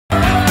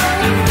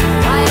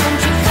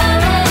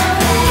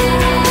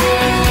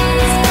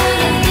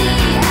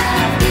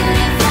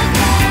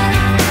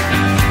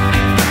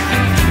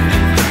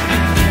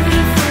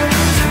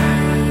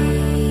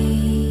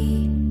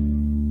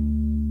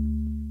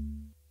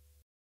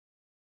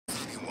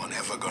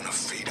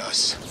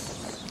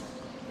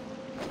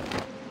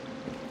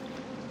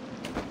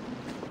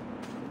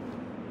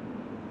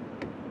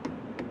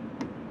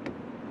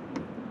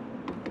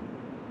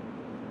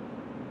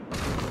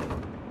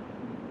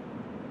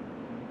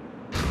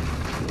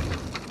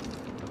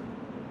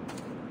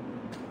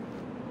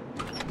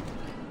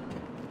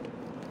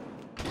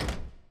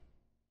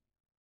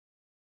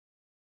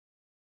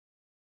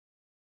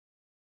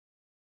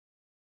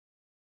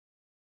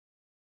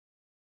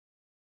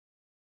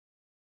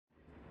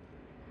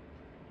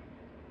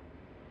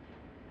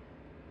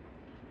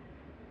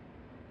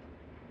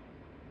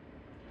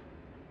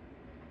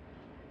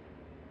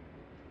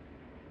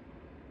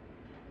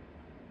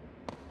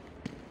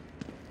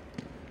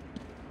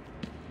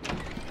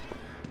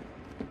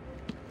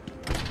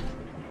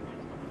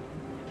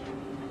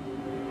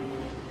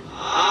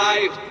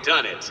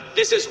done it.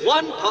 This is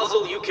one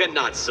puzzle you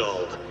cannot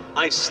solve.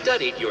 I've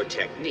studied your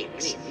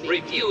techniques,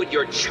 reviewed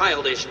your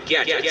childish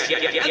gadgets,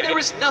 and there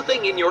is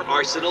nothing in your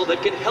arsenal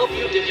that can help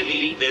you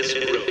defeat this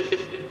group.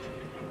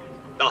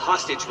 The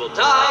hostage will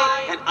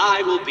die, and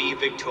I will be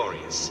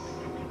victorious.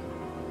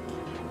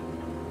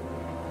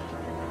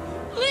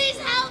 Please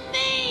help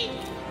me!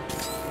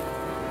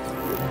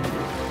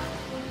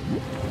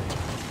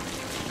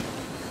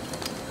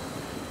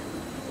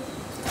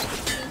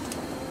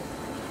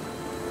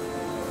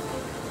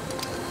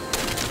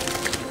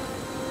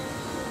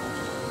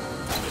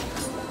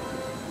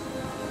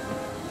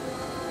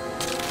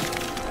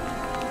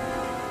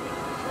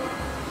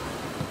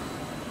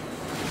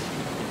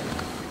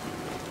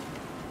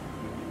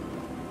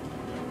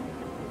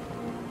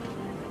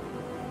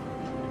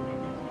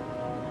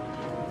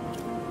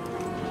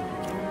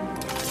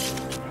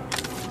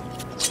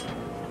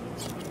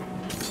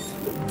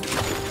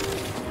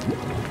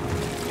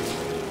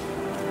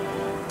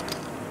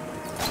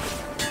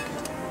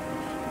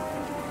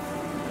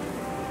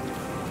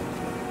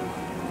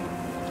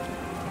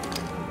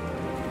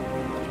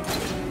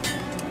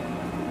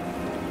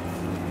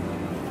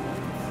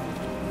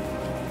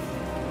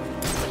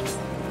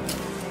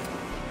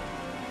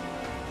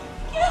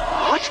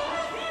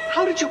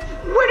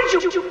 Where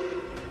did you...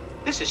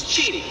 This is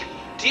cheating.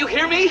 Do you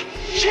hear me?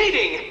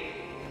 Cheating!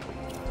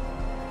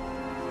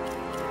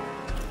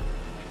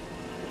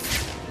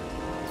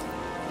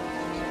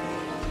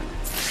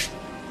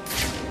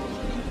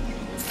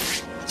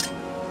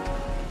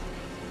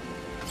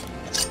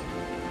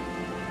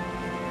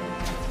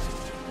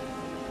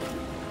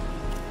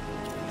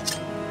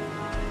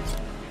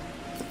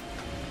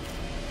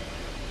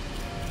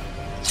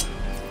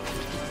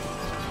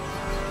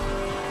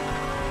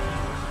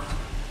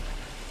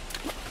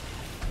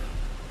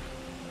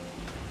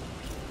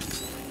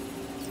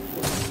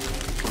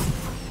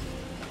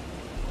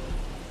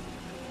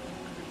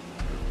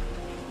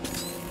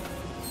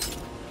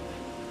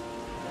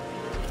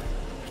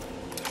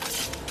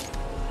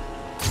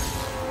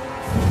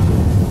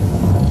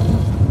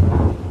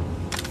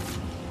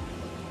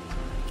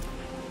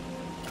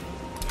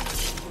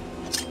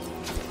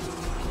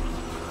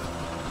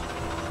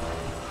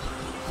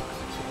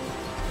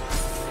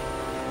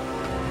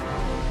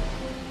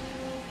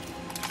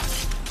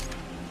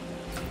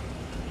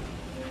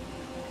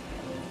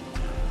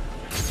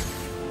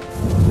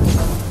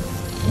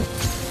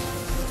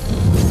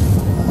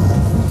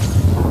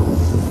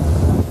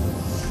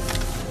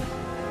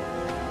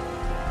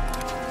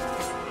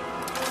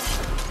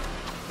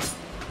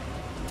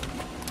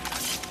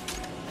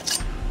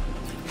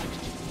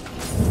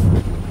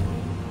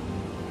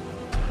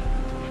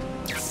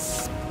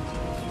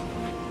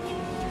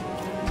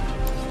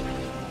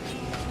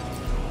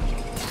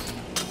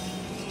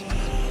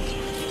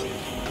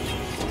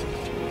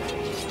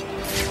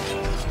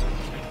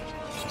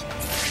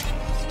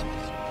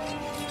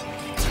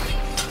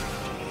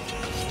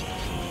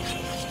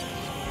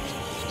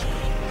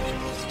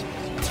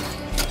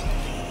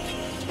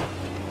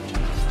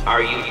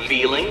 Are you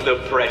feeling the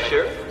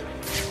pressure?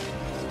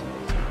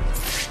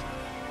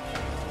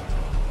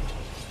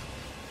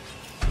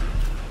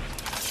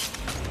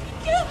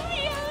 Get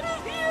me out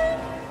of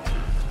here!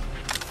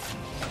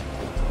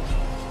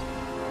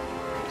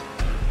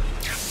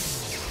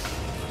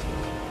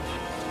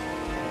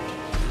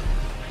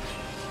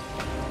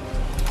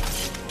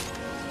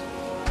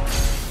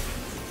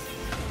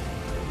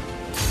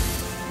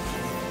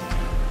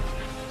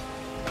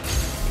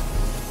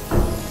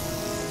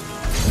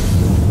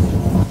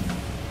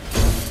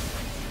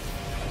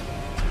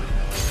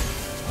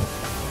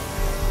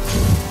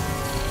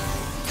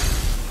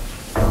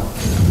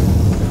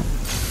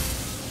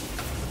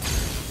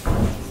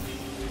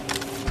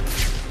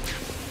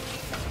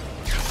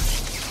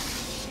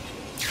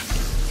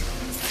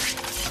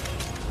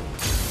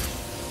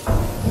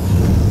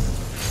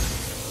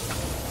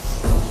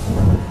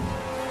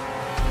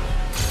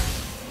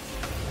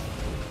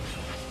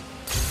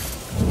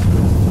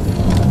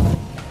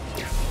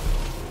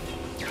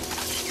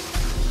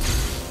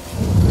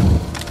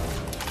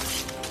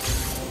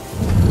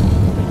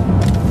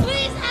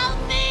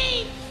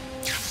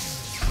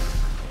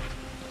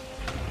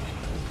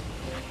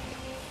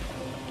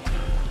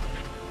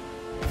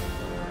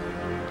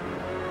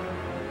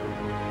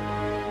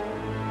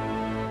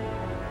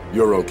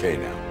 You're okay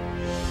now.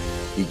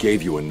 He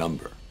gave you a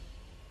number.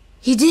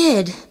 He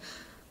did.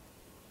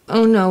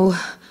 Oh no.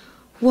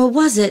 What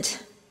was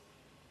it?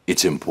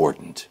 It's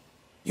important.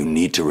 You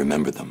need to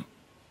remember them.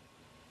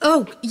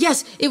 Oh,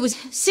 yes, it was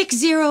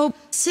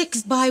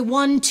 606 by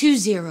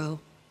 120.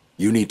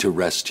 You need to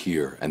rest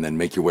here and then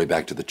make your way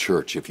back to the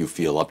church if you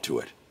feel up to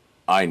it.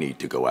 I need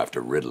to go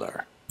after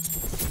Riddler.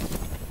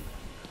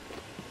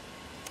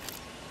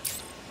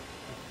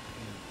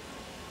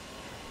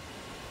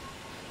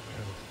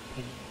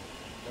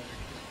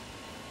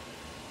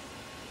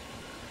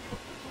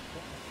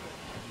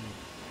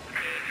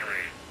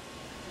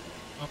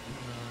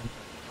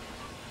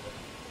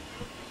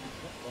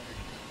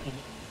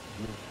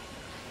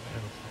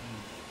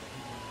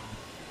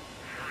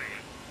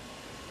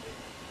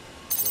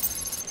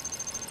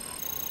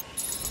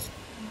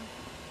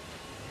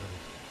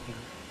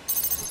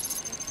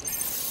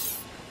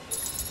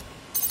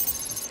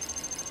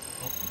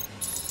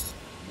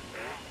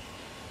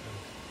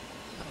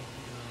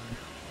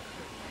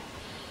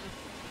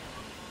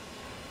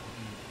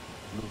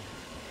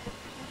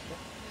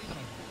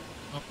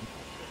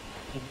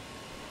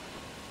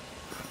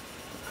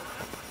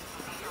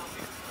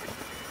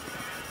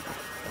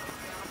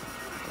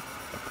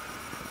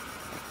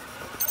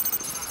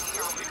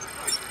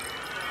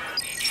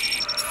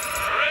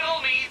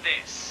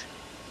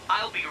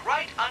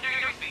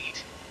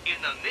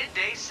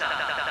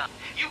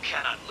 You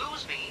cannot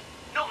lose me,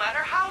 no matter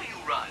how you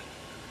run.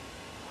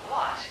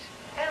 What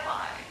am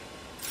I?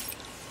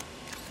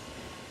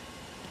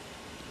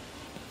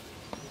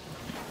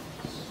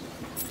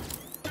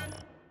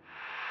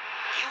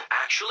 You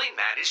actually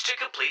managed to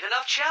complete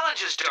enough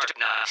challenges, Dark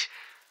Knight.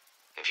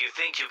 If you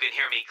think you can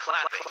hear me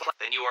clapping,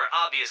 then you are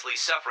obviously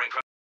suffering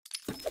from...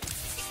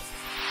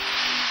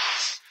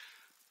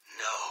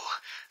 No,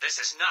 this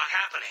is not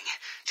happening.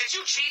 Did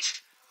you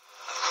cheat?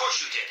 Of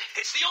course you did.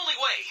 It's the only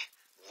way.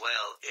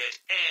 Well, it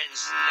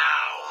ends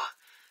now.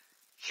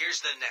 Here's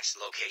the next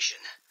location.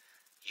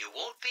 You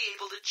won't be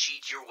able to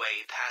cheat your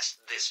way past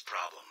this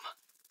problem.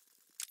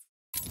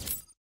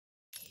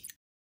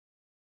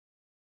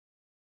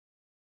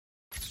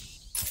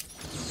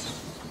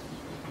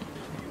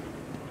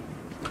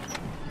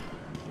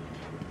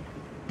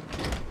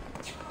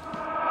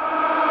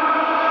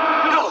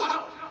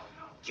 No!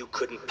 You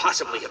couldn't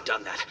possibly have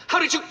done that. How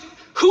did you...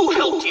 Who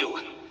helped you?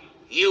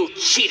 You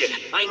cheated.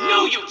 I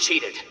know you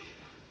cheated.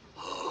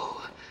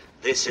 Oh,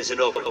 this isn't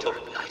over,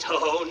 Dark Knight.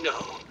 Oh,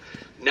 no.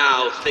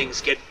 Now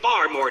things get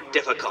far more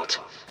difficult.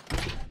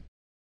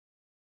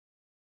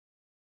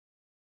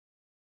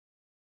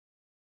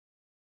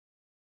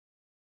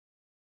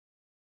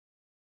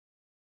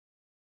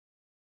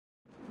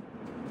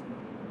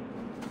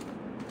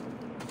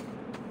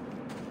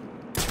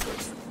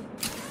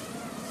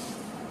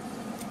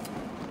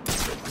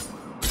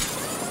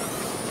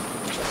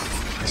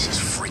 This is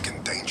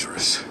freaking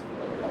dangerous.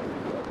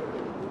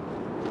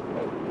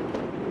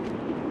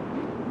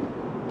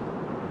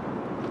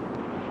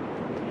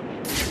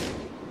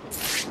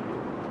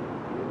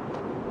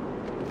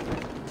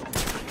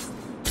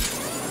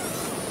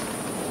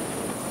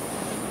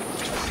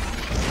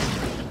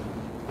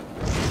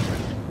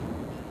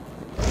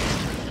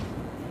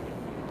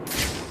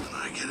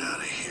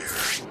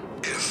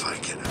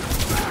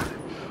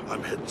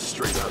 I'm heading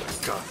straight out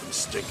of Gotham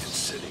stinking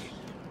city.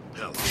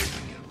 Hell, I'll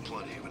even get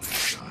plenty of a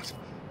shot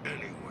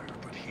anywhere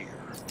but here.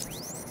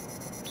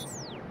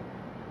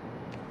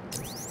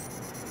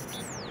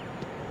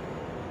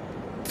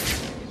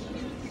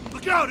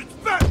 Look out, it's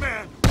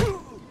Batman!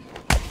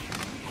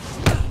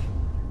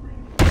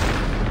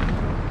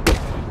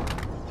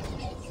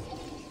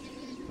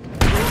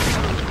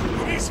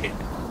 Who is it?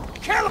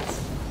 Kill him!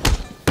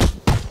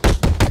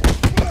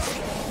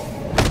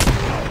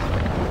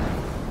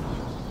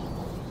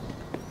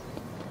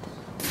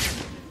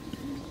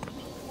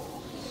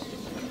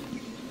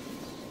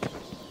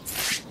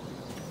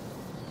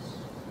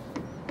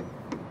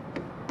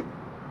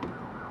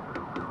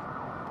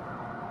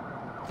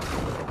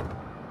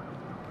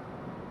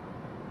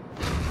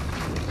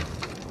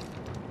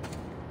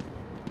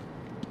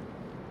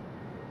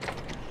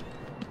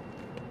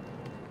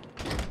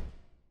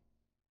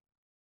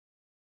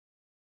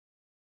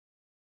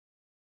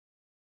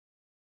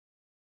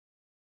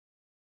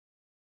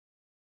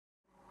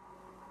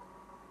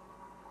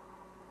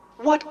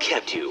 What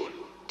kept you?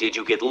 Did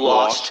you get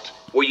lost?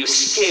 Were you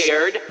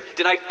scared?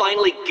 Did I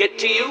finally get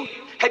to you?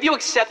 Have you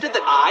accepted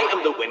that I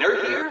am the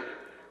winner here?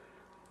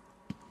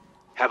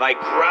 Have I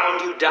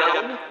ground you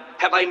down?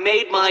 Have I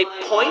made my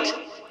point?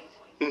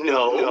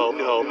 No.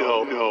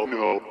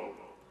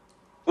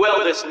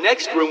 Well, this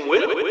next room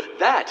will.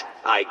 That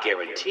I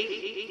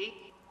guarantee.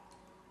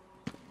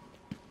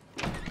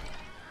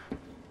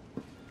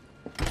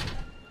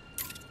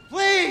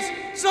 Please,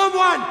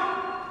 someone!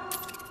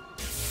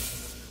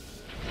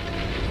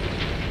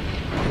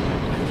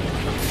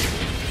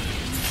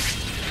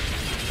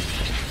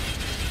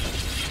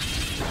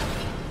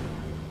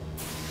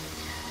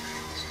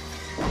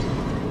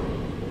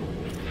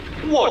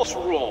 What's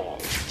wrong?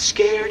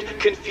 Scared?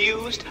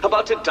 Confused?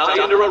 About to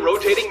die under a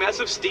rotating mass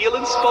of steel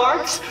and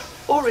sparks?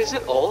 Or is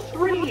it all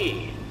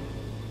three?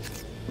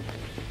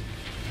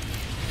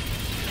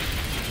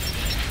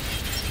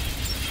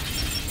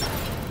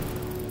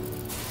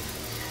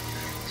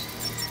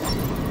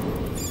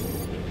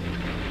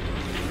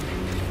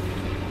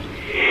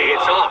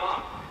 It's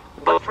up.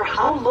 But for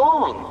how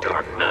long,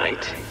 Dark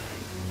Knight?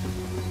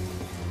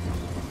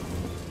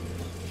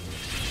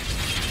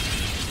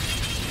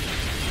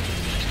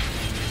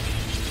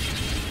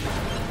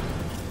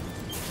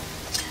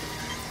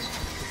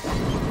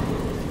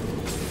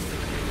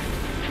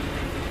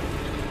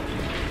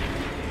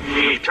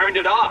 You've turned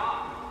it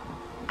off.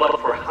 But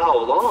for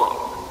how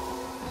long?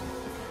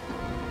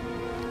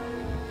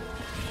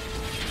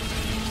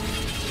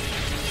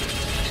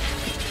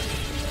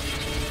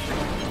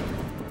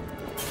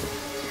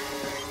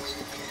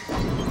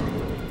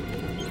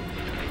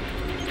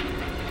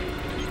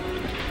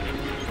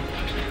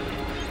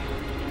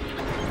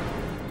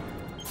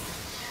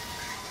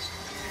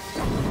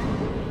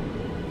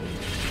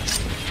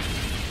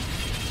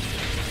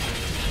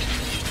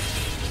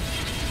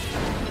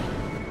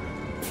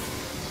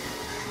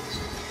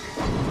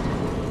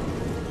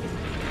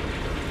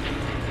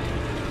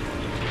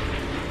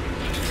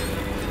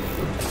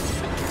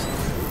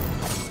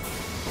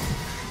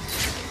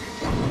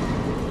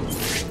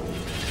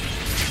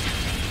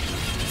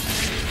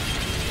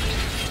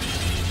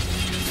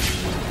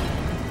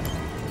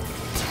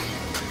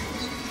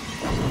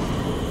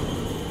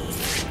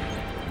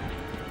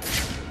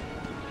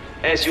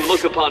 As you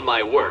look upon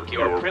my work,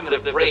 your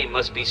primitive brain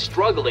must be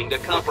struggling to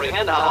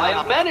comprehend how I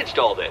have managed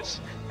all this.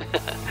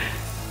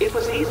 It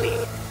was easy.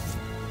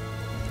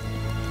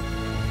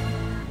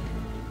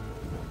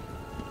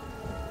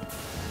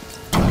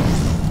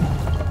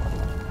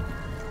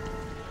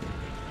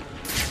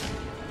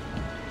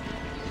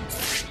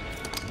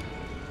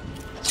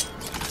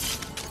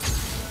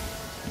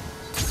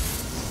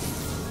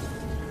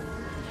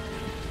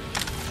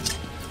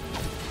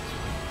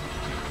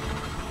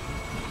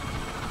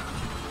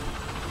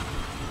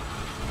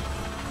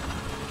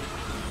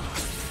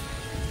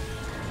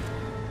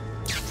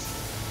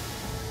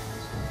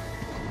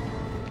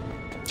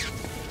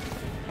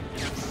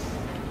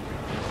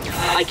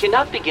 I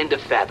cannot begin to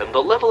fathom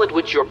the level at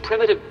which your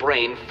primitive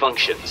brain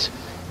functions.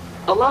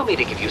 Allow me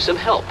to give you some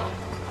help.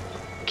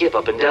 Give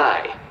up and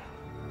die.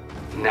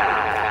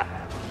 Nah.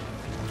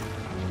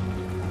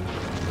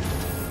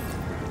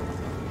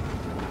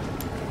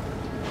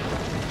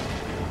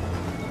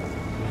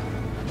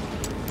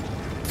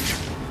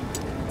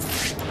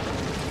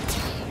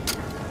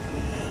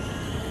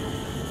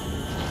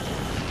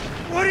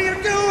 What are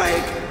you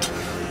doing?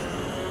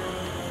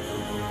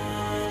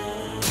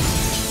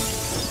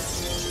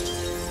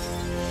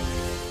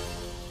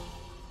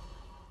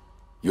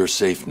 You're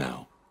safe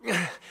now.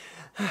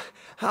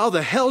 How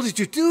the hell did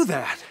you do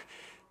that?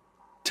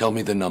 Tell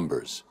me the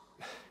numbers.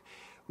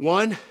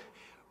 1,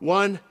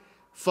 1,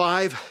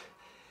 5,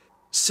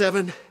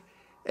 7,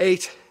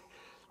 8,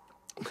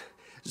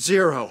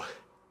 0.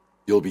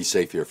 You'll be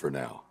safe here for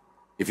now.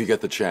 If you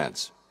get the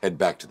chance, head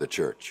back to the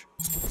church.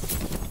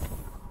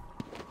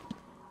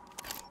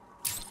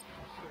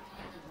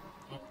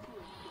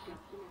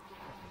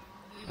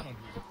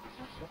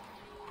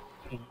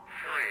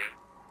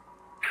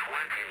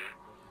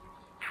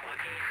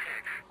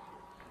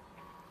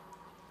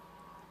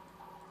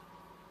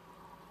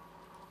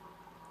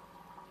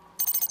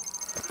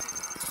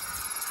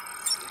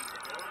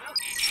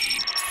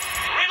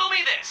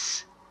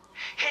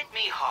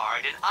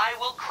 And I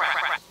will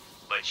crack.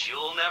 But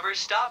you'll never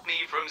stop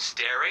me from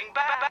staring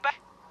back.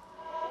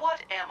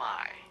 What am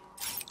I?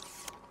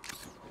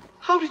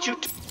 How did you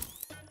do?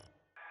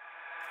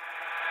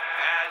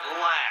 At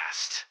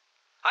last.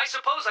 I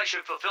suppose I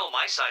should fulfill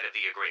my side of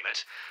the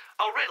agreement.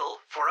 A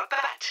riddle for a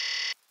bat.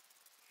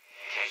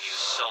 Can you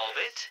solve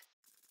it?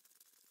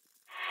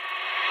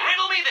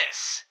 Riddle me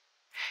this.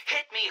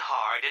 Hit me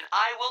hard and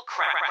I will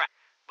crack.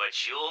 But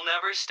you'll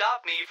never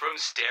stop me from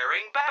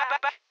staring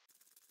back.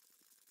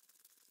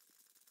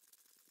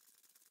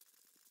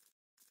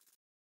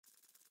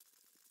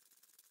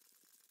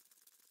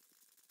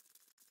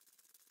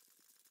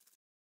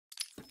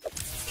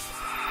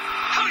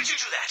 How did you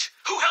do that?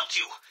 Who helped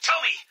you?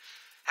 Tell me.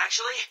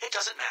 Actually, it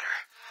doesn't matter.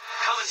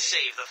 Come and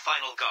save the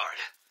final guard.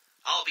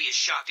 I'll be as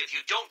shocked if you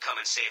don't come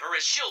and save her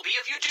as she'll be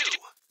if you do.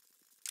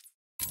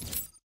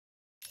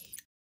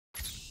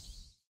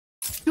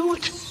 Do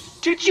it.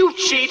 Did you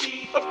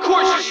cheat? Of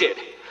course you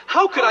did.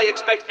 How could I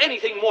expect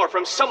anything more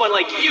from someone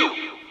like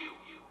you?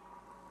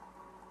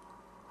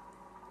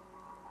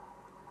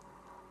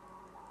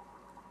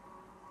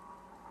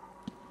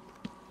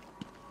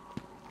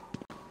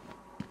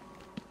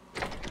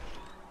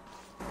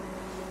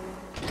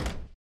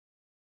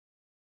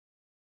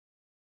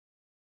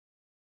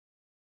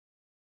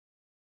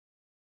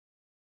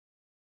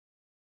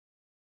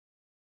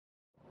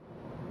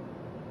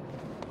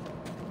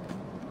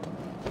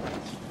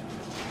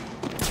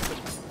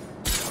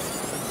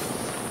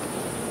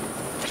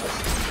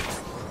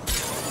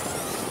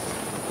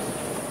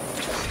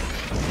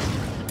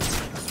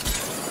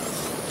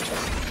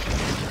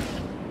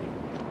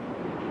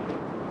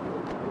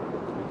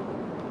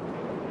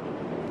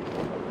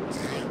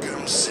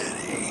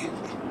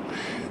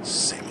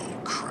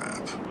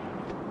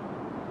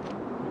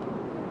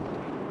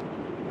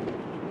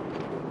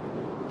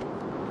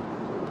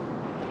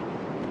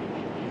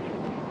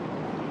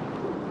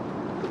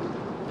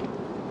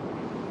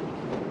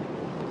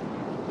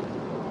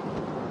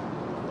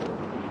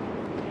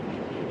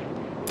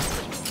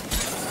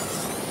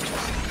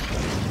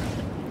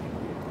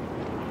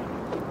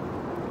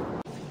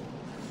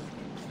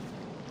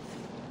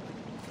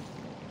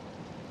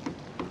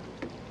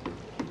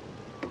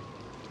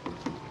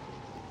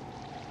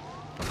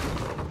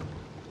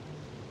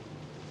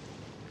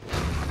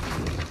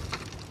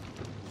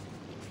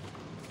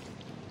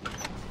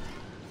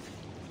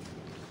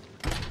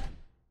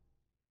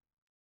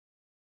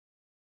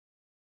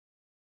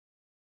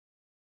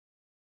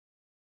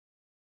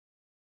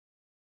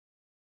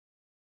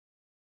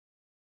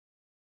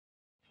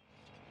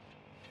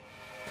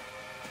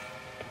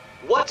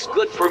 What's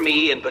good for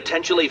me and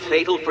potentially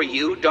fatal for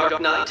you, Dark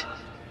Knight?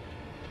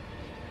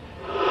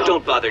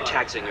 Don't bother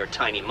taxing your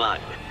tiny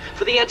mind,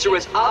 for the answer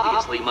is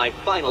obviously my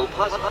final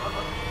puzzle.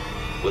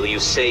 Will you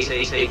save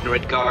the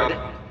ignorant guard?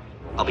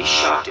 I'll be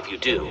shocked if you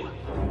do.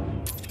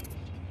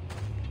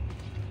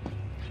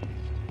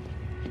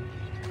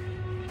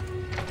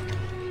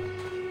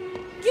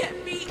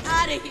 Get me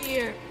out of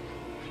here!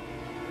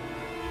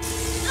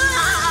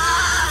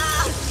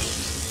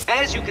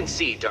 As As you can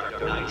see, Dark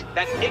Knight,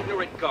 that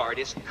ignorant guard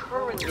is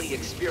currently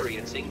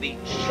experiencing the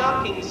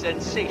shocking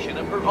sensation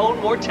of her own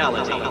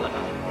mortality.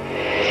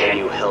 Can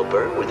you help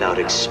her without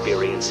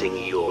experiencing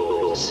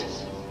yours?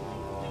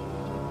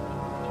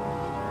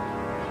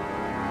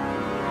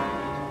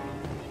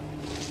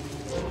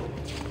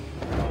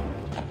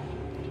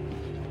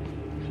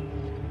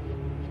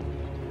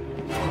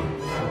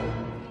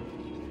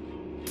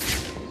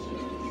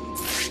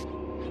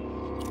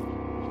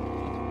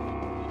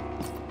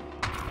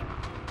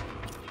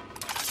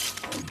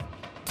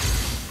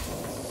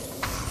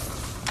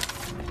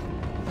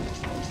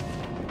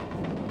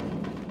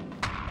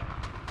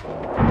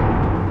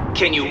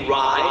 Can you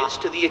rise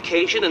to the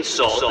occasion and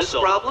solve this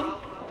problem?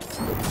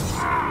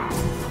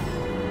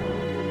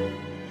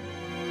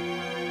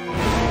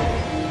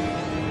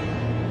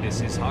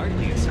 This is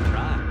hardly a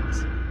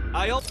surprise.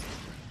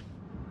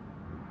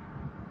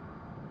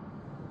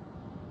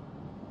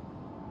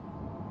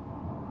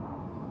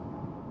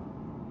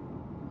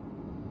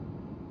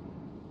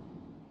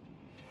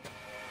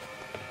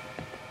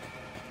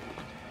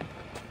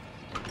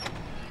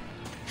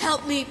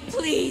 Help me,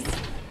 please.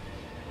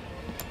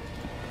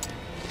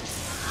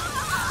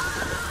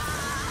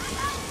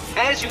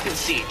 As you can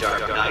see,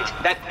 Dark Knight,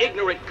 that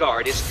ignorant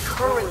guard is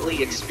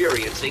currently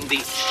experiencing the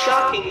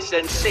shocking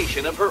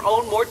sensation of her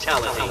own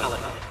mortality.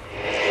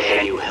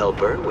 Can you help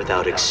her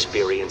without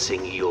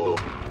experiencing yours?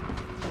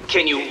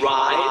 Can you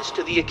rise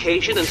to the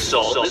occasion and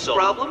solve this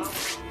problem?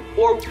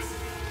 Or...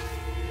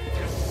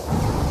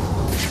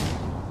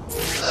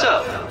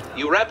 So,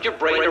 you wrapped your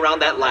brain around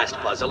that last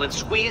puzzle and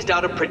squeezed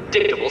out a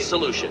predictable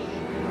solution.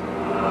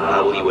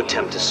 How will you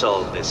attempt to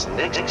solve this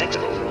next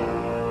puzzle?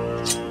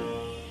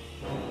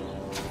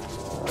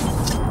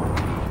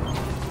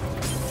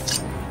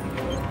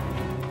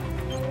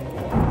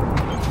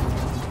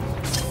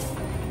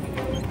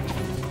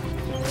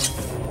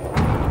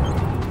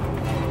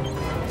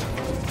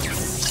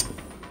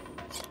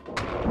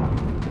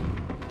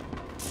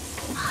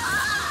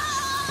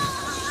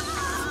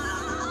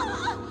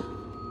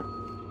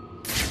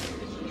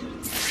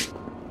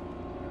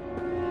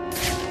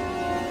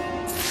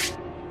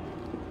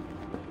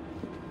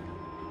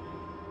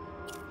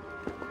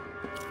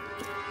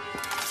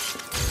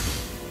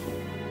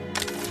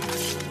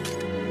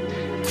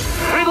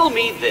 Riddle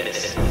me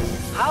this.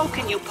 How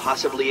can you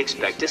possibly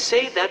expect to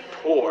save that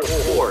poor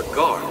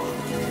guard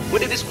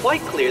when it is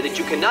quite clear that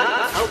you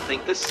cannot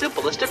outthink the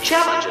simplest of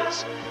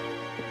challenges?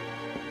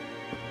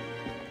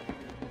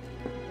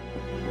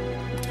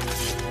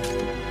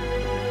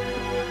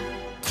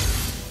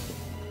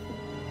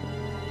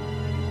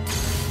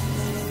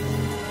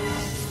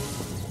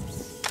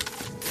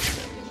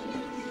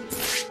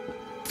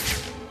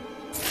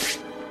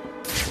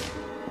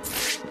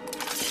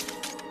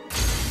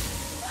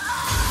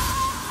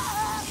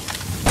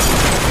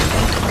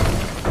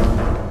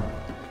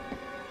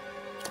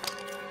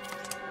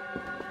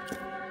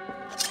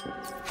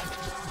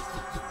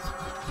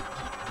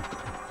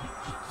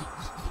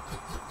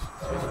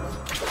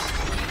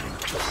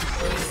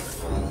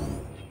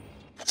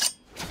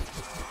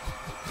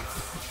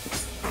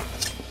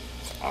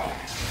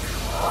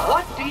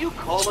 What do you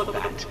call a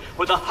bat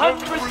with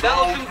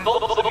 100,000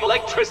 volts of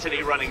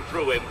electricity running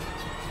through him?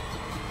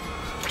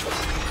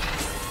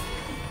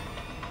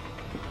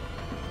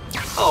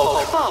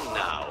 Oh, come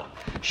now.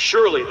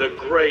 Surely the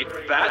great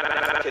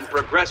bat can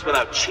progress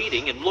without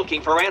cheating and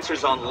looking for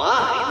answers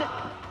online.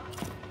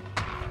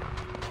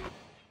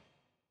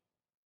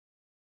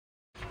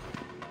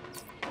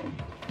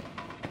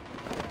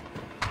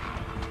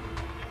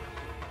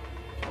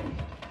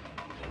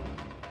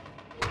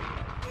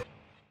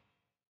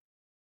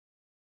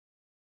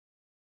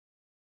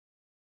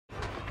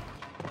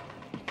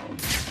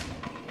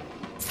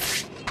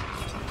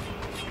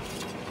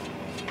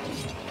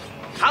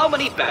 How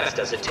many bats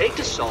does it take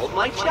to solve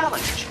my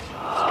challenge?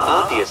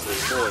 Obviously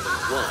more than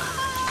one.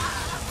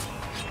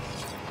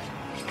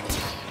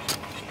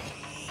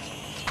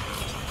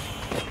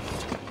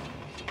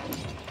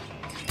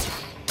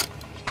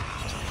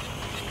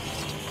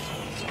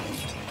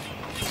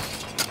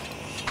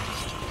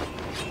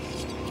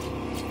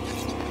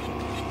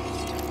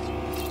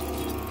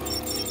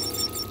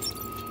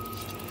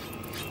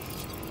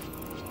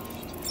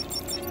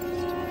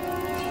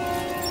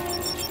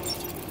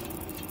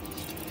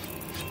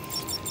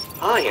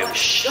 I am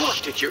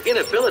shocked at your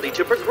inability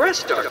to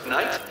progress, Dark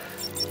Knight.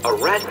 A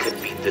rat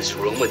could beat this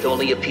room with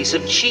only a piece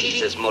of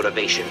cheese as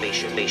motivation.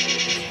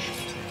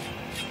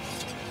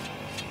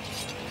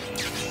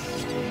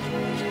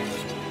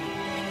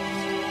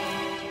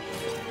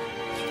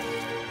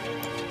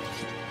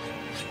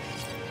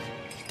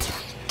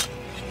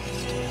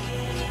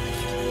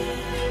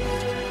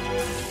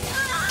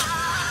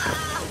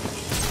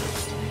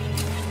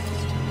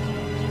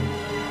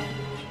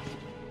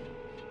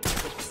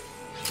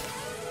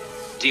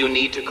 Do you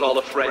need to call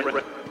a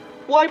friend?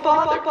 Why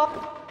bother?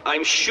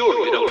 I'm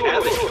sure you don't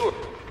have it.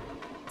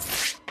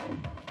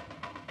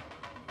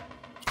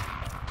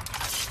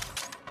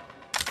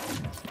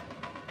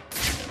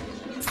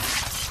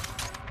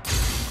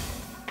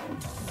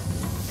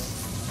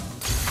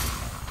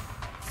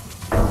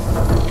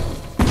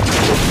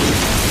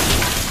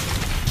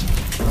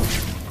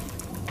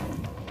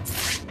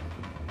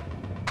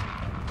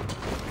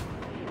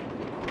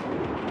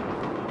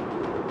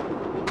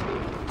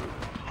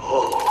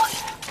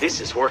 This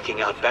is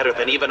working out better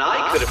than even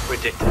I could have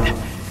predicted.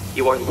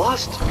 You are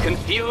lost,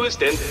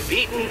 confused, and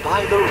beaten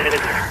by the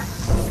Riddler.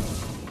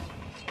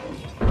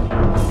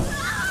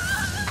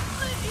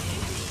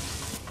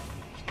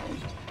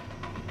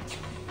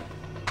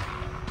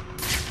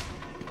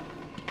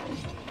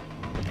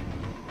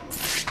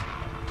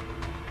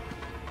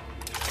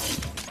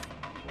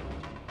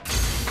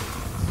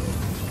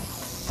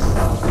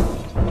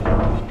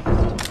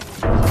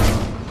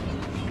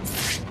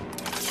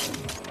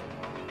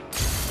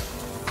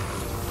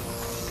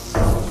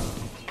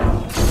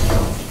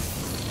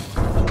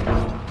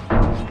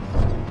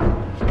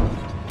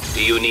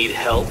 Do you need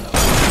help?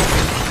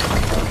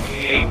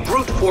 A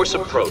brute force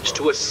approach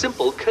to a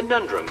simple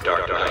conundrum,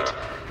 Dark Knight.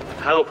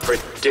 How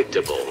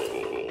predictable.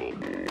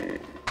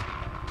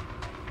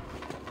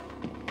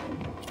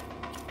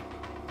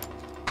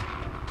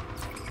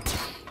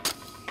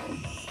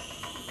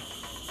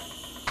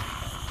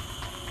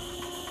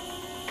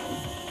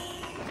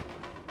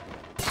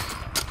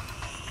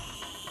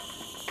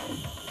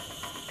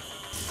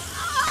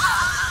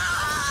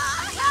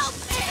 Help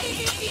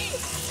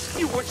me!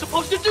 You weren't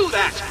supposed to do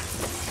that!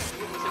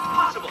 It was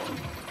impossible.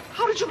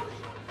 How did you...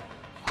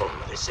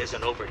 Oh, this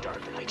isn't over,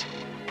 Dark Knight.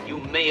 You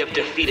may have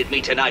defeated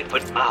me tonight,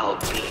 but I'll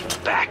be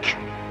back.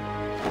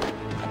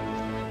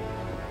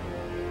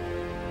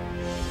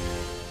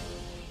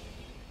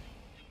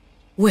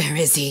 Where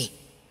is he?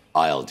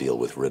 I'll deal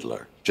with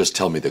Riddler. Just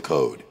tell me the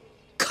code.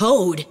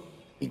 Code?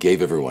 He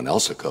gave everyone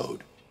else a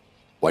code.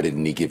 Why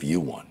didn't he give you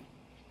one?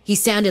 He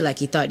sounded like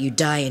he thought you'd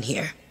die in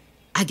here.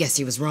 I guess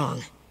he was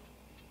wrong.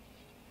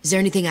 Is there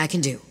anything I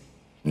can do?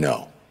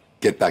 No.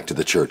 Get back to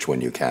the church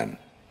when you can.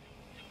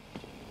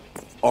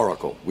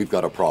 Oracle, we've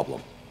got a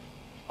problem.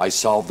 I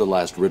solved the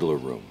last Riddler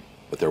room,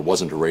 but there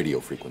wasn't a radio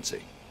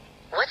frequency.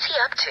 What's he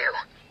up to?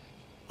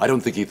 I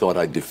don't think he thought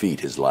I'd defeat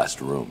his last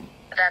room.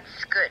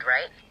 That's good,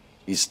 right?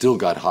 He's still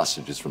got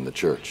hostages from the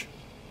church.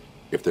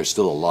 If they're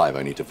still alive,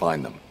 I need to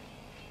find them.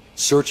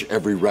 Search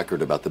every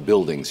record about the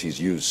buildings he's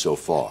used so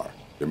far.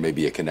 There may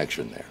be a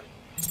connection there.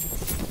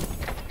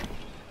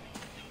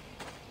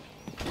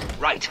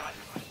 Right.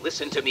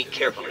 Listen to me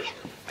carefully.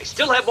 I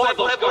still have more of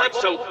those guards,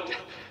 so...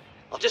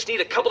 I'll just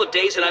need a couple of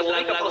days and I will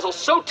make a puzzle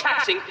so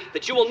taxing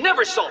that you will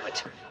never solve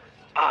it.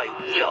 I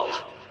will.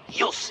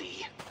 You'll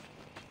see.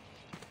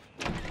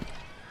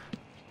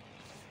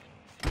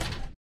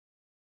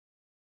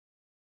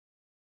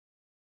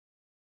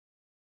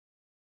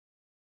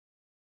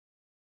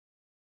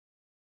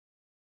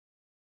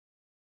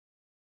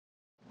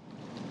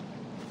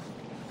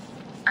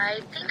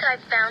 I think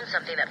I've found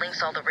something that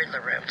links all the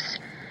Riddler rooms.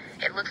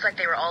 It looks like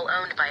they were all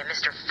owned by a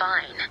Mr.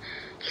 Fine.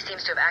 He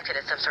seems to have acted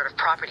as some sort of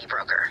property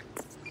broker.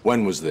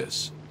 When was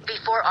this?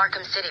 Before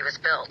Arkham City was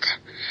built.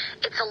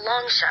 It's a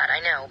long shot,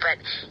 I know, but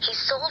he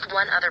sold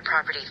one other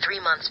property 3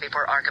 months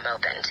before Arkham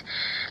opened.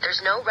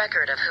 There's no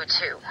record of who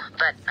to,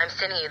 but I'm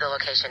sending you the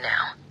location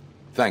now.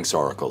 Thanks,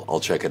 Oracle. I'll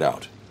check it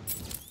out.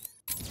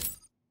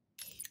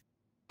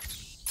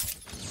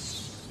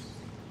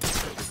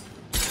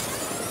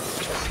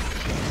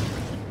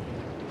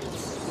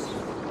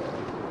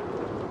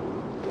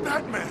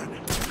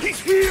 Batman! He's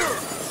here!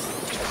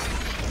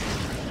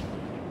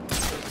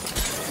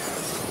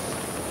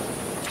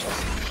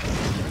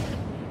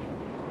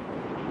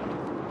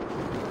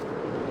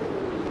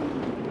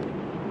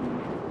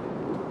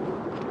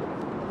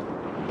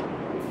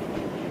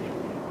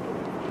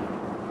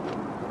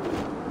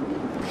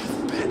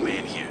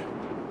 Batman here.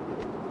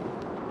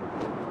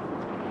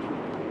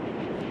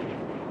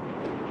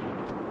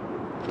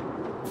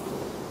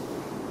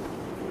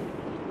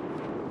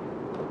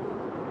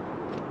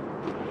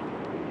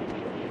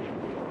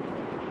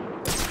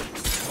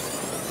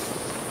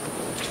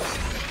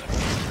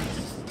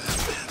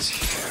 Batman's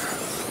here.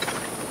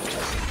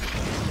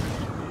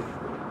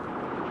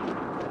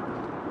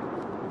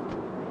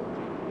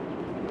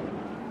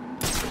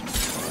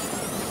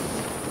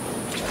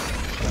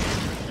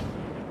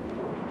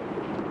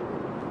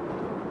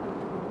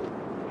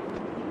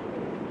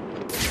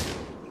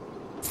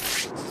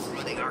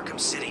 Running Arkham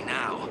City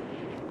now.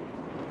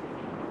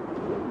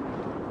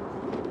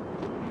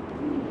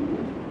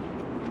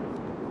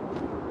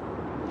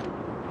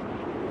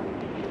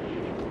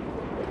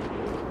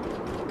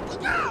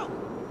 Look out!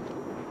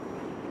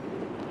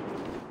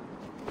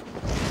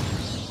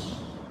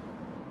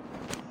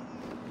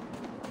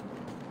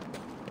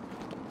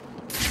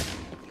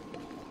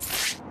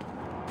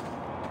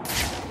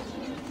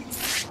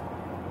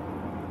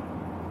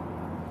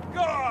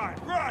 Go on,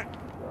 run!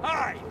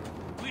 Hide!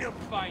 We'll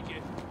find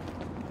you.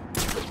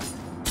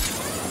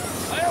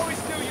 I always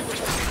knew you were...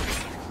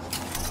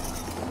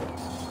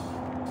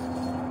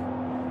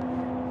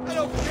 I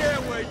don't care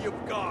where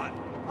you've gone.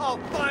 I'll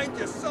find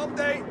you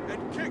someday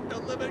and kick the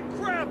living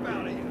crap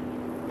out of you.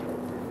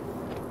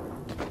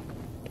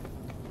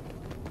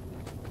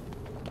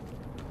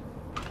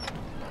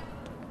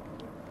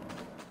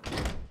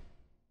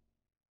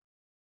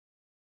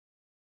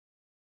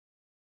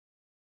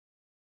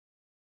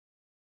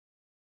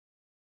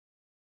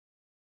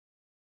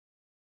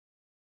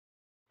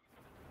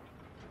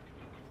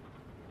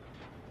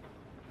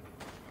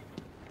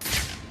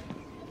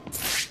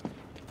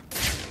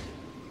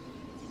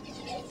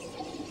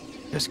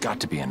 There's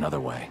got to be another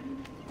way.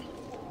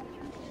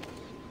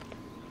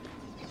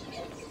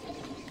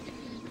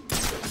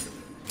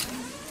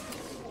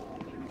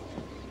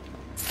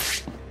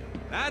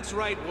 That's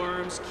right,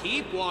 worms.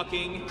 Keep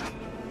walking.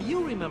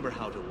 You remember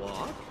how to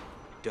walk,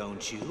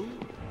 don't you?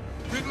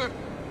 Riddler,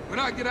 when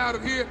I get out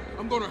of here,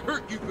 I'm gonna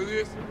hurt you for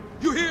this.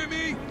 You hear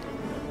me?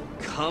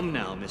 Come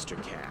now, Mr.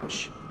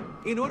 Cash.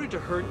 In order to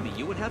hurt me,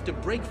 you would have to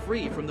break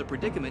free from the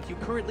predicament you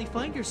currently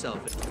find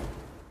yourself in.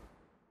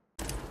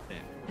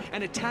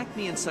 And attack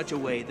me in such a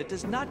way that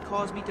does not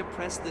cause me to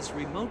press this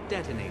remote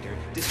detonator,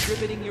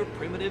 distributing your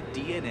primitive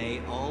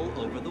DNA all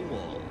over the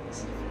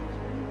walls.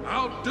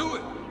 I'll do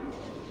it.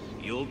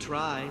 You'll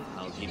try,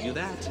 I'll give you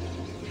that.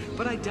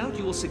 But I doubt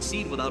you will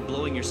succeed without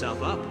blowing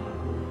yourself up.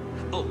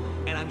 Oh,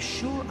 and I'm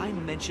sure I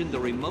mentioned the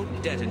remote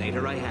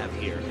detonator I have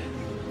here.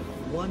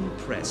 One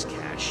press,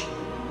 Cash.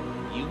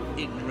 You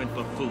ignorant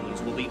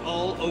buffoons will be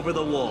all over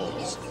the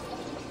walls.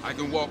 I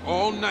can walk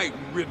all night,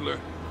 Riddler.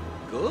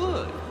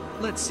 Good.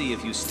 Let's see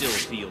if you still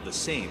feel the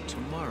same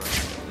tomorrow.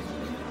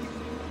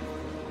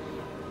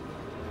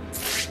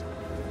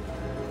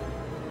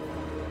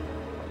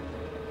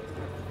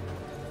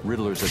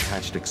 Riddler's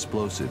attached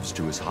explosives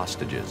to his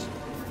hostages.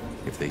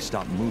 If they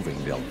stop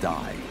moving, they'll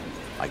die.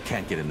 I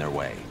can't get in their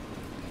way.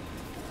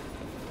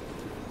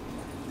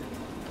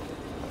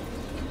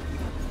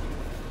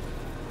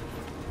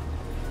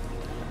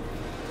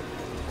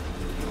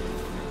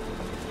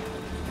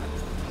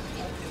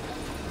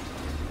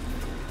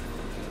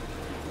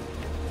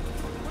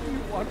 What do you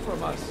want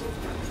from us?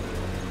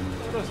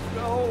 Let us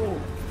go.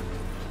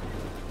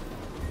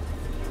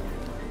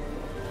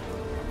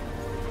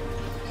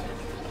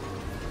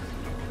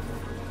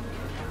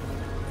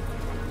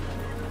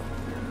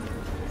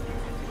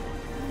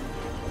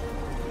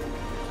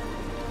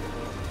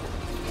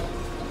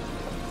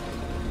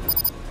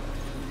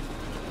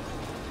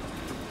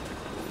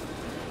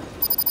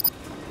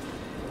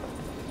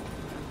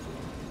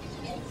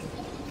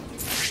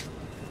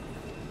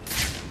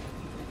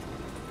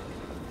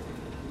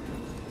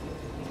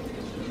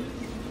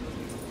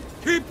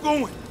 Keep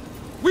going.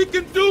 We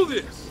can do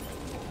this.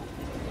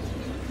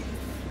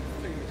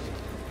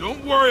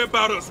 Don't worry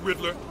about us,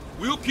 Riddler.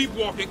 We'll keep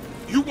walking.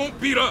 You won't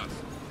beat us.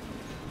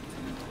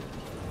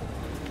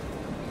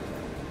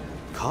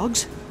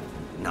 Cogs?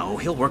 No,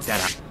 he'll work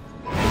that out.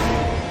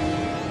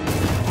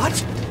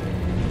 What?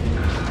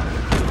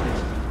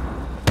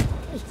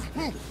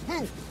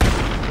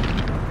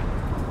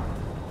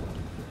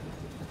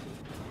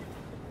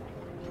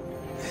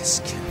 This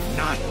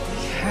cannot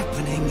be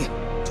happening.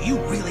 Do you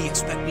really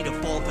expect me to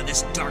fall for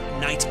this dark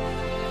night?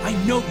 I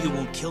know you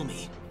won't kill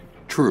me.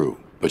 True,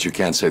 but you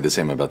can't say the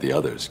same about the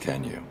others,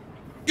 can you?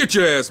 Get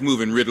your ass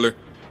moving, Riddler.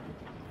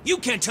 You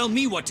can't tell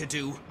me what to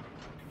do.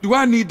 Do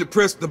I need to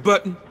press the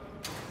button?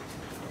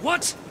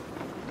 What?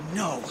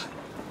 No.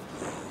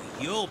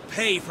 You'll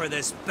pay for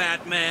this,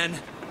 Batman.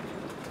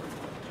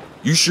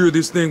 You sure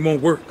this thing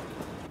won't work?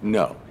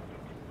 No.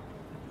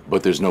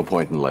 But there's no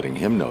point in letting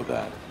him know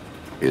that,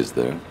 is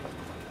there?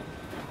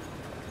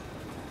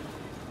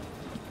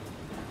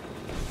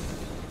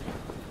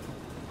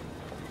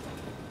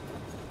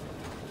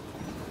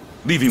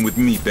 Leave him with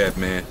me,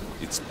 Batman.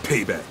 It's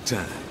payback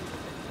time.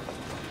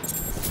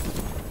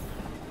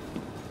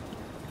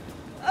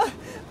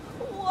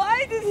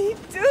 Why did he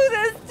do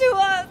this to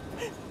us?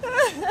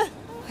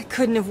 I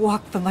couldn't have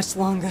walked for much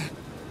longer.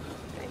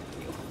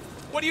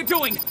 What are you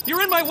doing?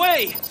 You're in my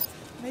way!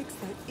 Makes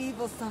that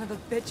evil son of a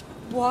bitch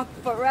walk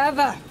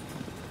forever.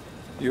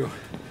 You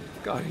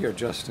got here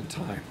just in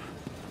time.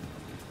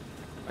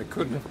 I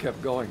couldn't have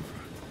kept going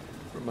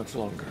for much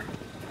longer.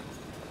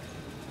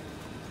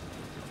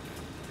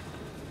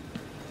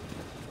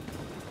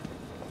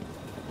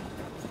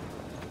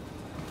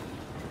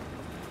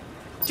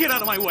 Get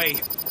out of my way!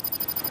 They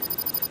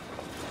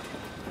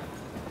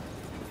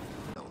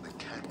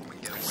can't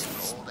get away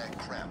with all that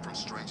crap from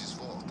Strange's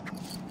vault.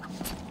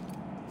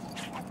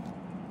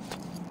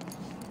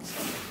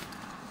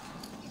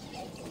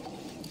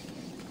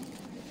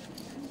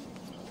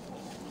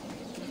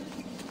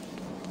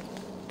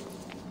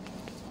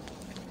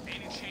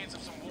 Any chance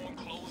of some warm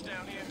clothes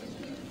down here?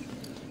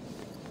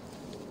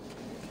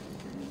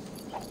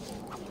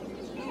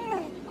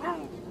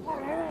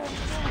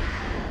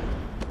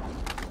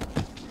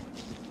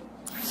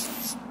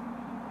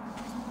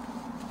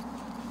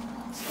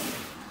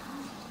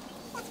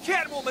 What's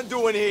Catwoman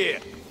doing here?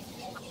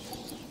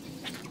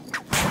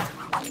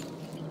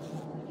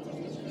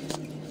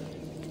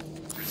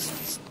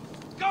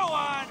 Go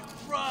on,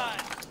 run!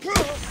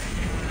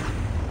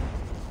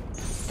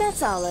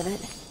 That's all of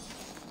it.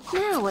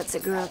 Now what's a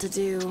girl to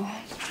do?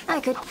 I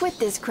could quit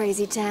this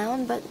crazy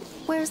town, but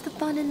where's the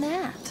fun in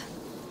that?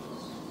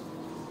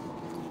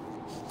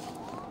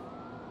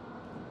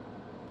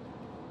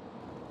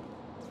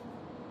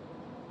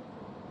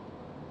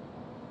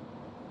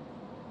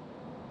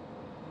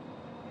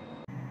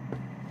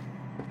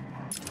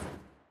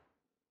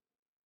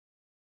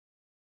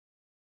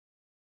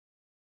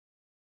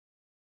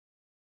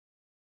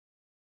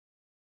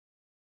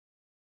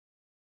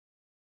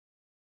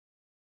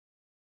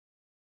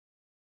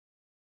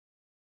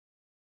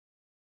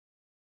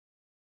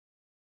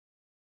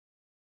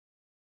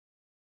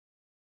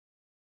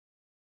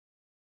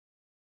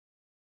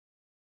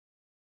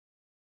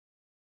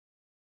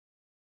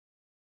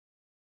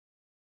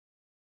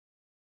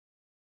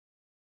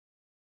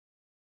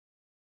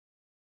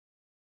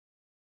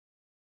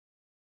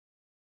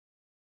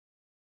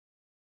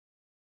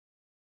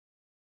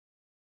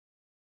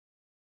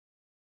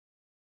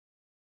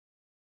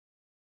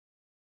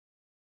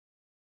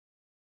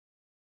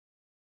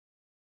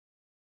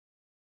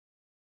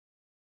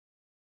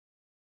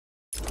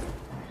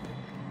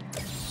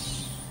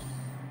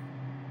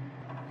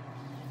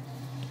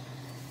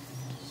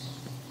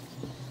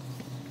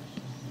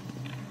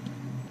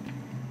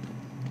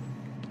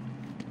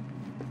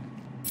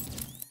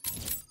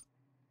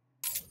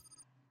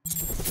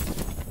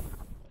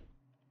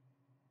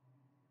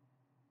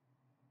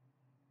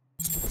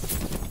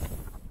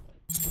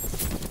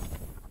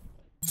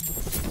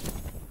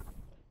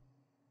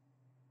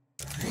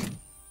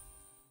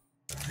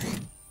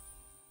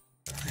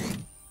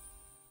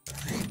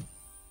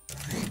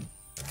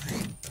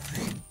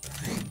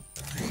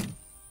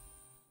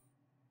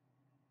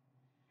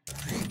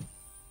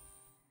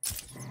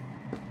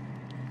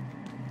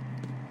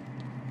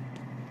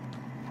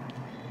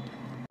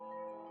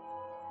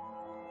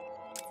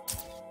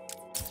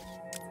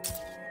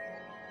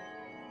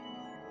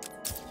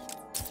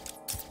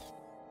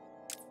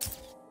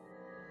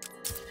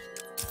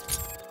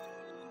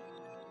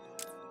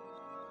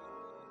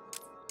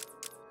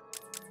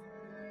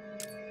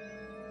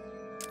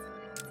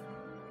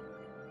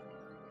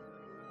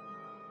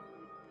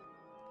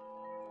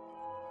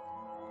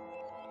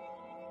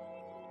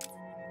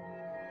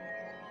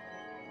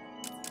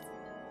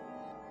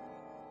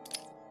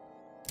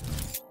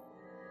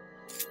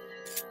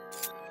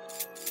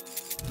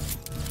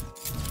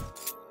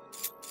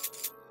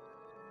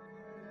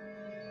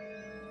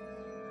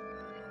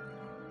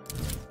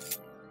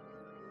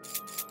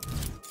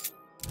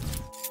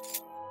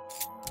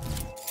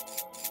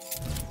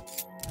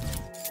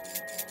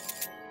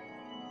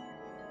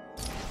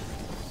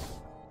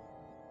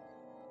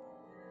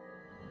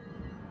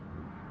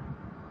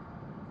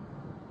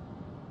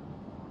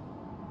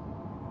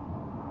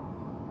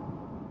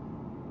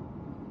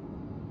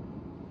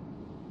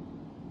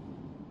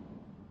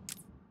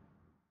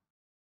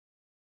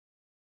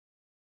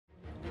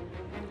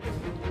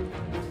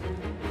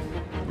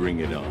 Bring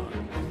it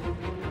on.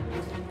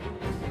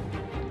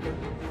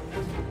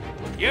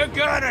 You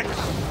got it!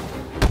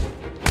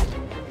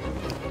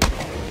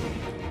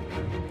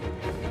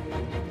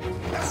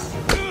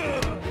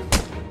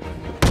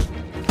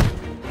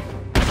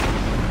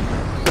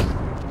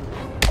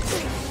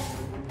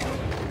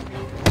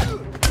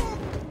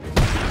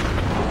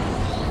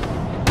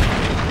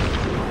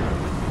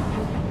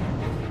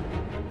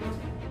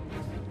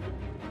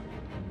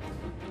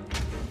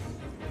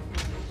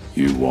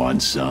 You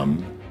want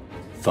some?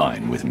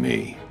 Fine with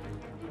me.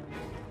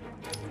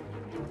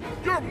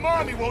 Your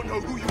mommy won't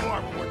know who you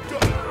are when we're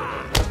done.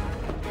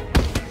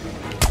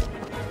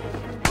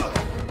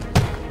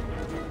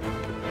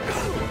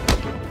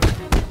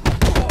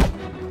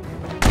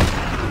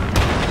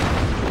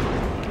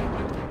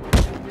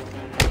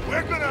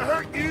 We're gonna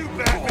hurt you,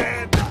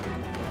 Batman!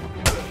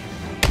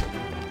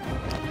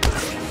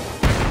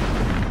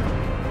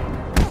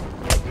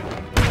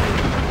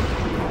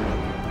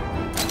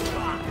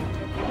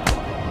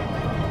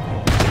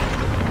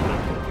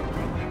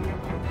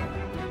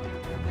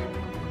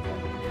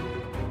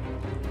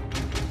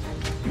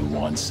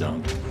 Want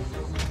some?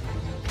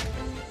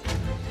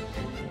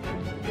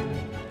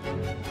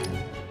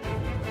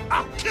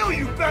 I'll kill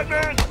you,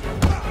 Batman!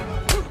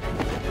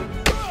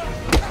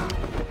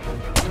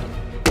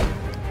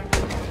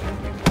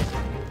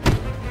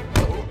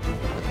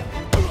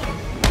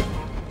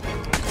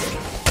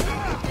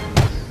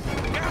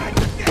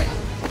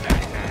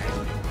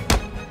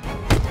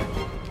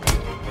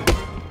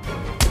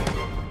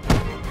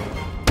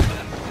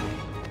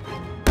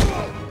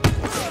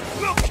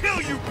 We'll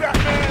kill you,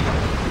 Batman!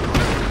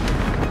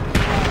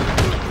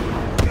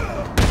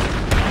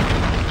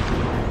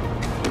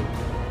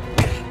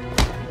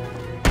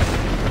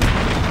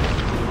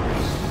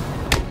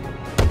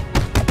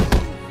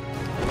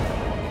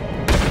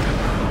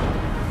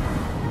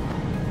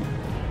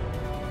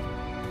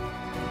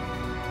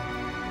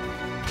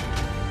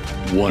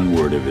 One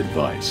word of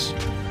advice.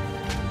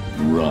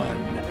 Run.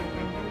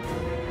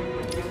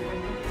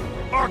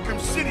 Arkham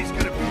City's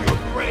gonna be your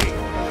grave!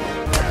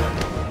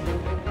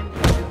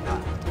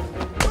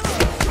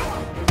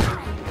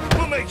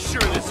 We'll make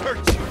sure this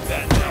hurts you,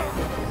 Batman!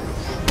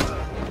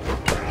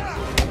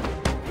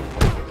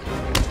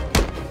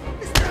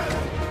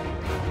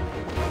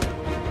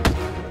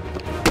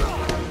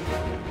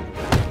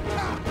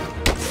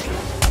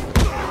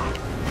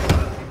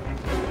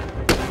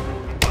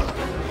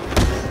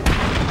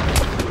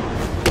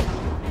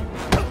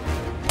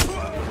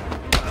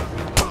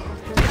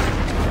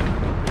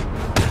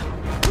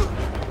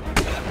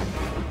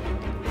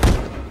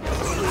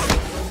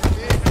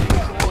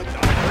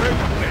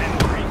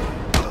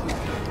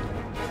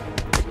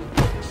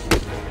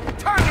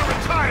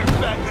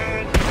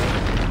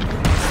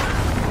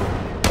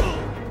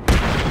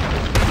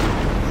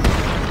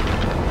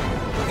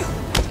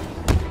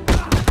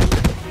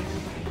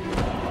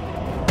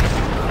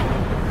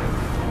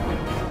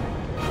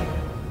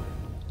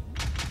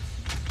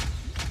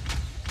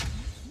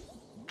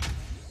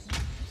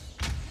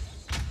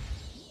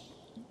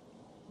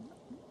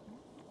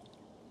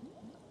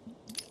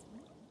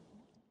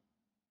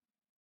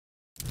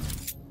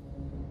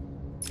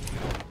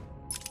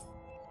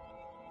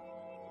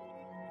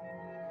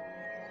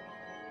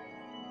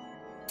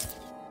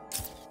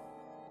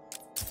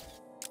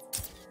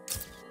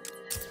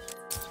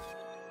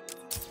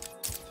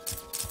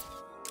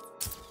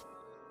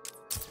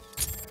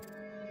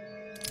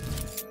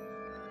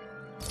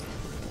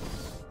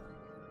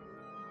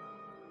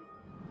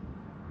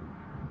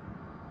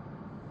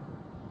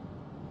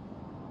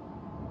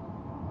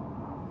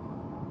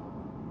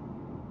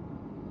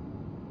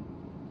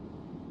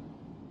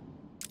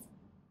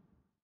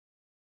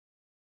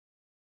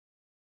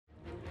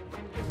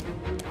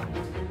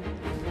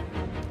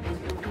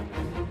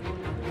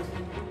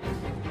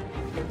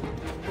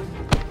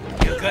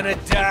 You're gonna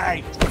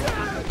die!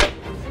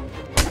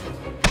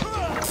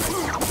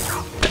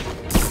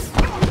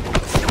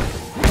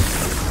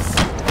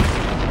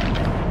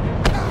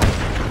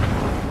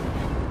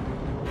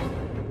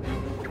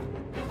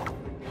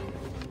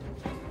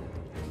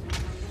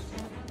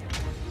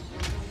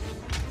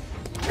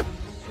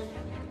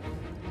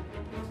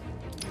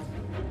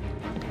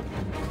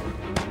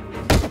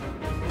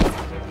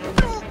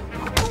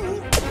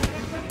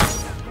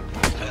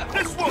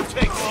 This won't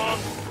take long!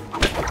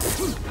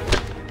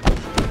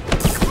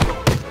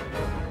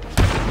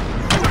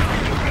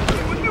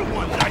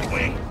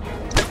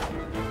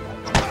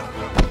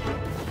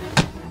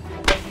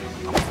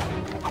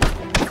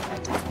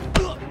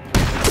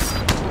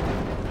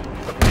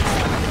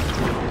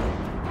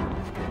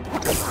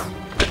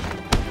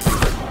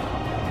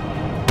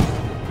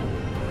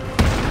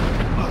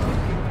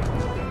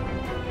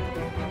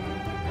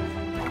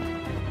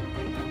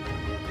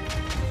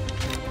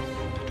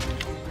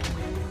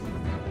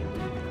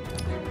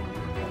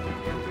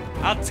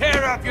 I'll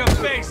tear up your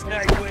face,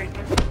 Nightwing!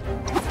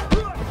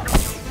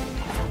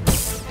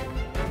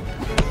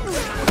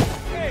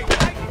 Hey,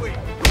 Nightwing!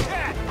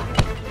 Cat!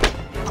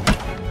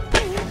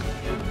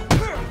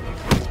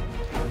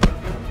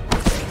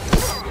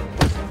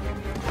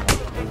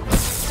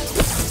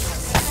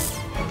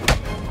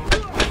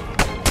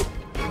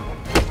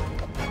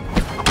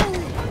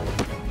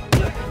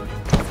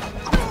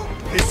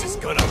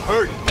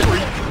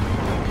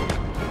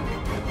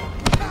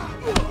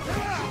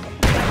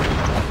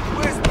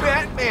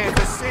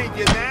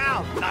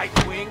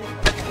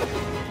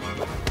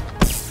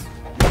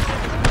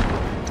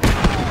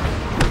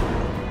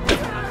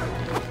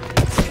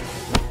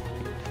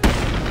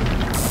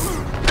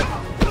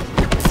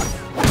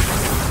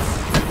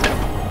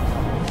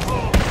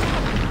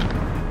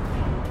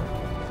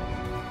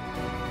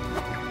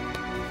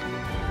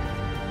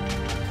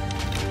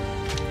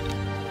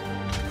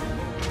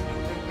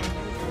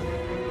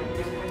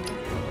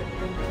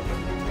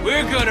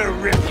 We're gonna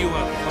rip you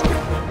apart.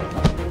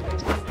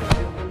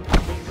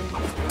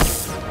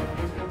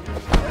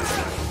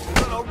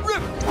 Gonna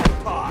rip you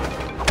apart.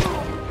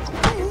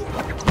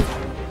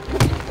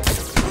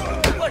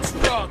 What's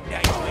wrong,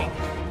 Nightwing?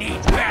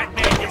 Need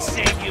Batman to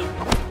save you?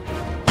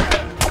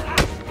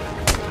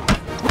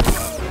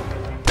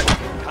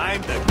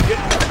 Time to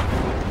get...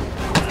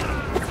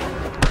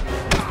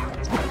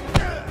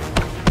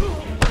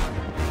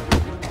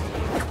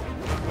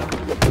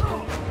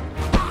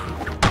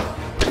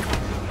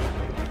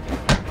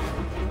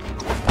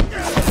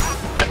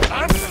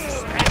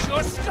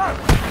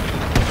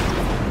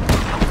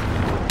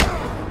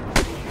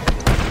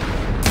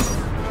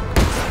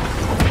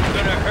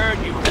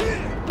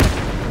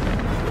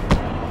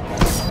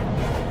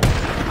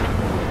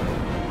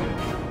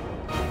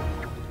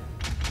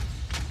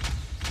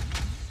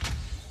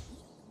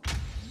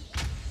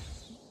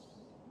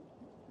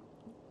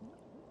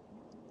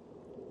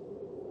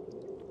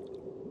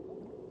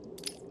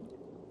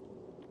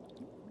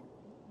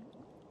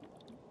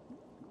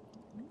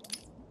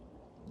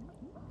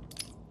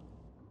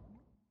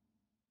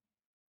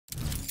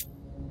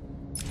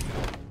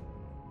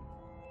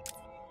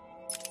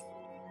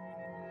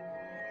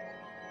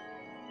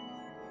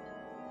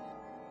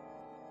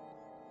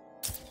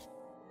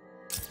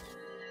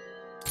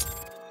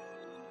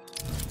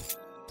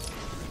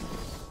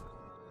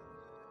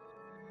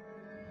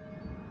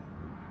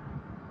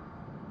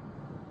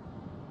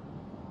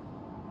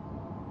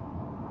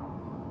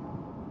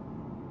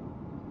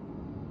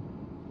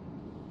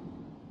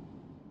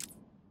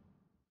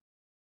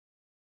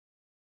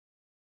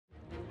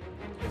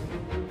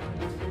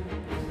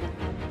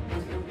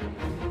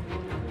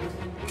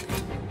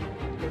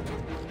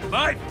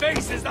 My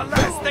face is the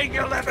last thing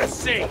you'll ever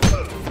see!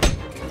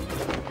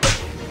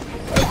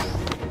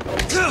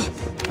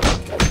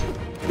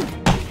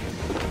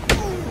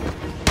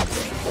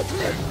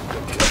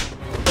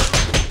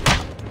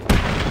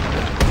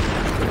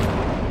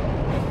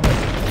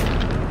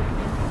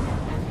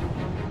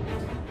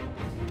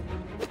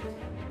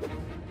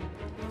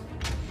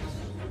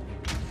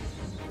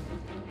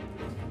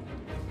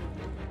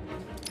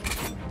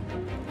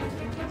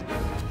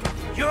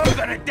 You're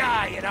gonna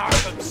die in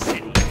Arkham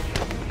City!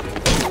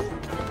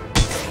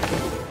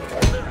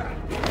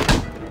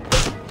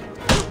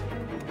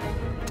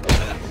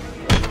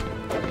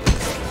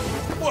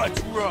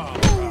 What's wrong,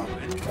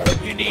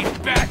 Robin? You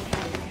need Batman.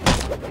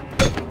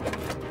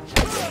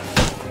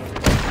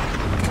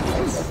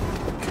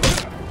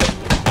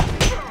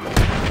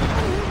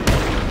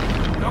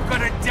 You're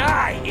gonna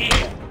die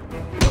here.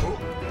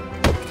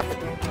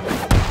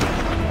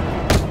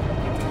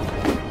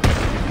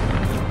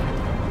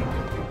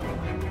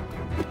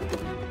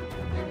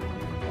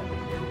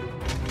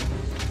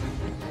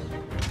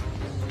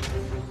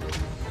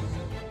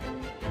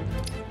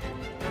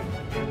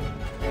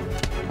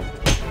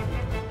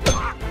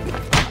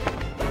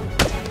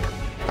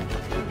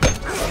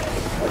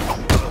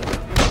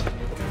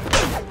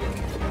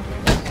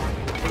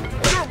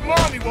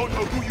 Mommy won't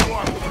know who you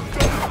are.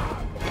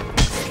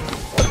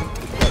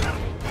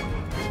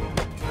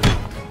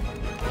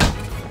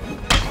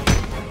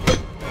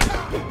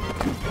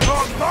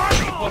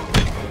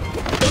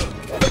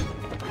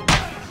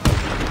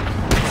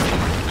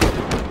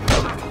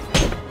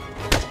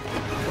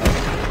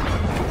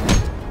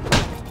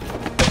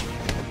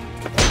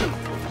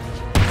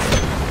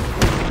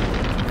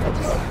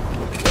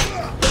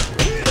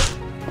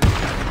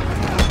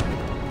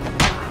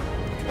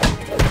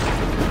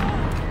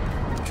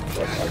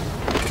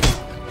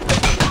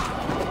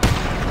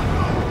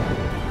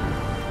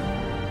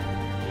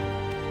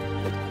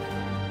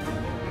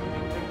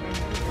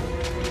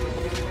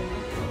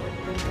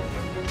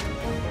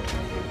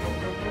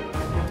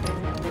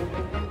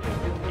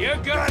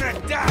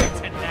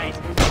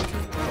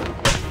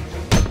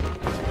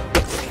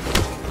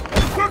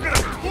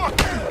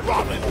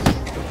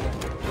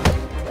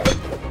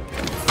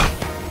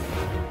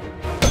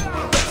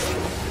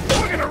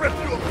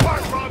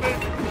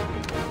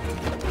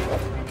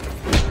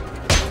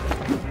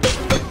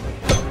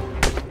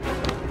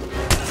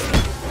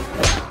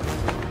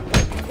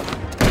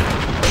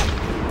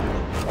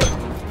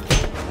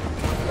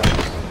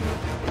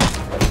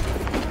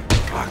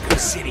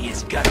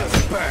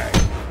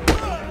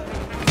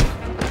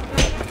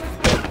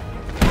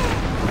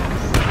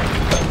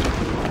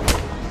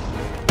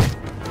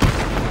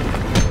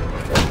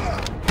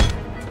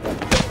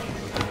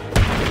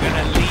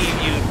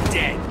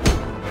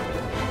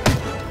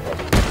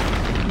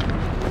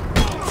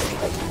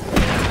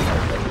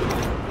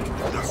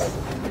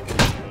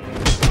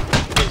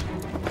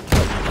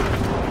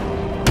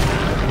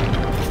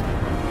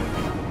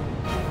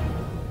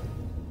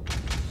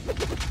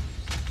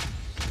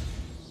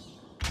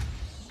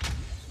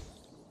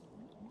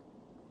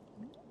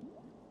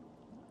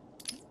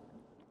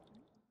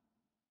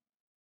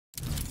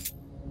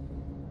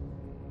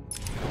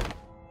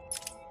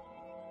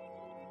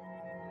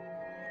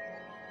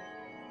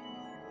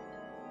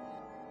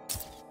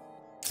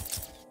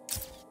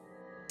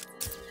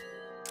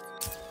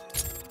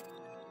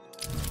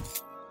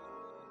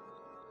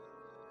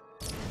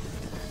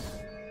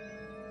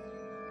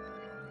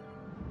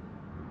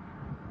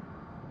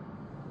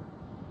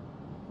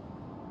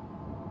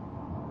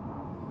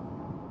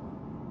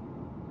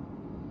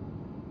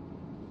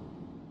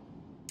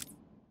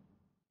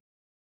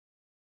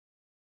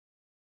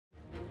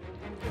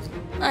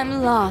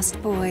 I'm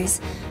lost,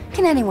 boys.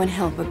 Can anyone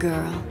help a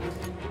girl?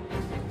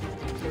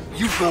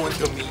 You going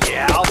to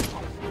meow?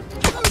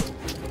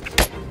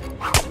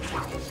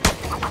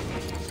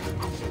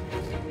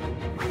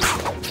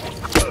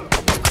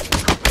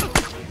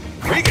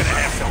 We're gonna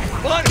have some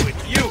fun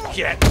with you,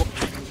 cat.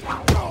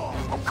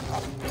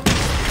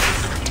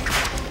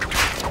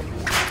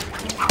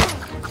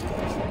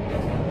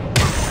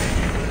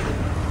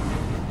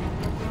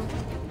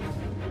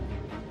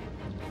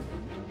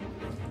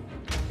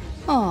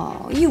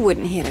 Oh, you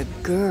wouldn't hit a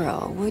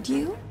girl, would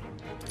you?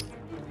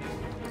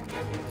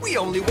 We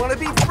only want to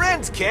be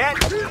friends,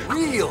 cat.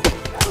 Real.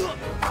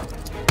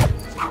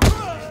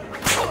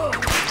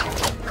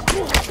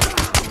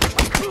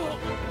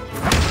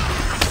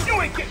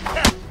 You ain't getting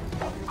that.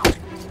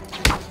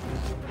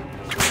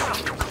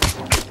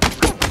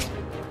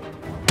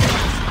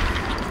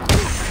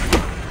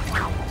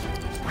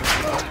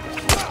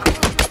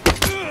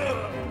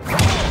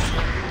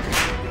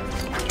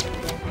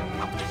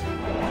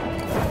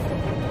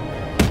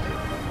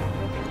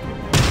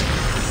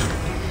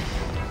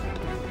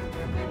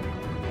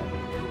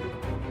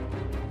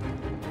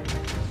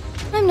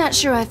 I'm not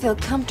sure I feel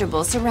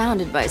comfortable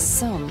surrounded by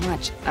so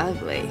much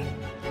ugly.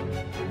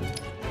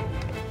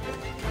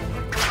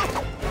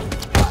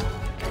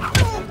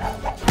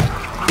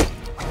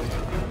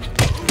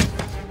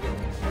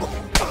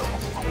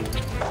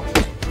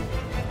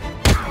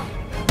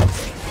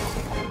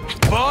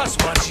 Boss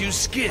wants you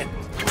skinned.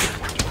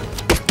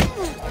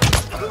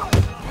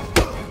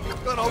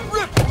 Gonna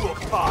rip you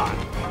apart.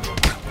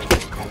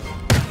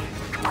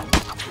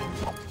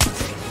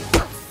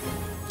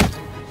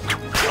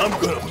 I'm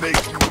gonna make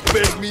you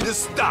beg me to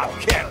stop,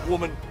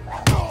 Catwoman.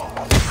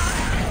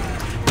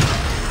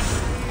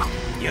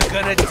 You're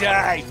gonna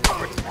die.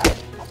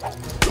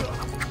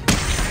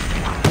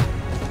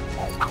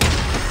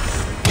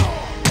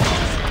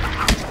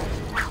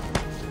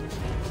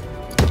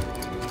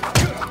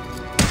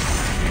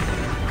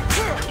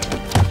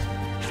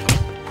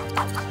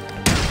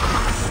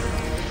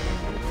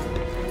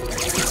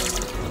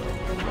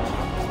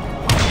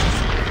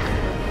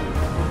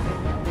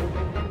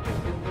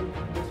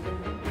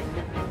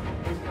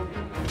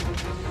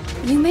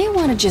 You may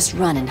want to just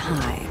run and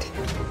hide.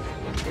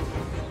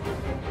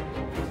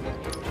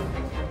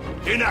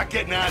 You're not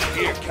getting out of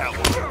here,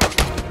 Catwoman.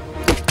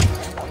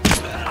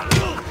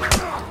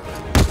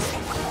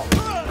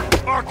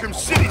 Arkham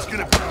City's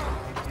gonna be...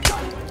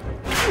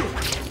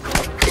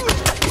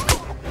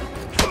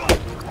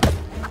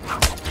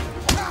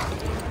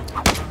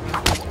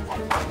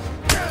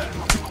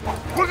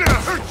 We're gonna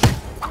hurt you!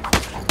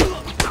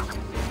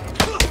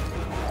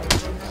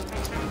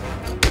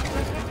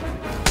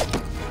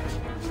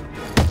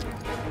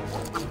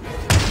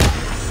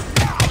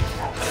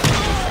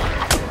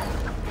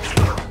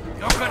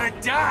 You're gonna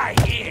die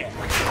here.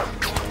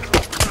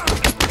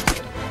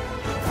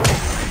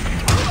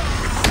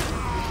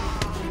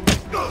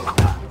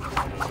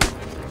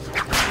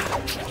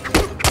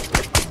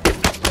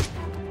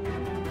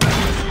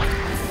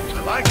 I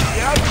like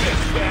the outfit,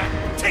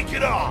 Cat. Take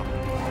it off!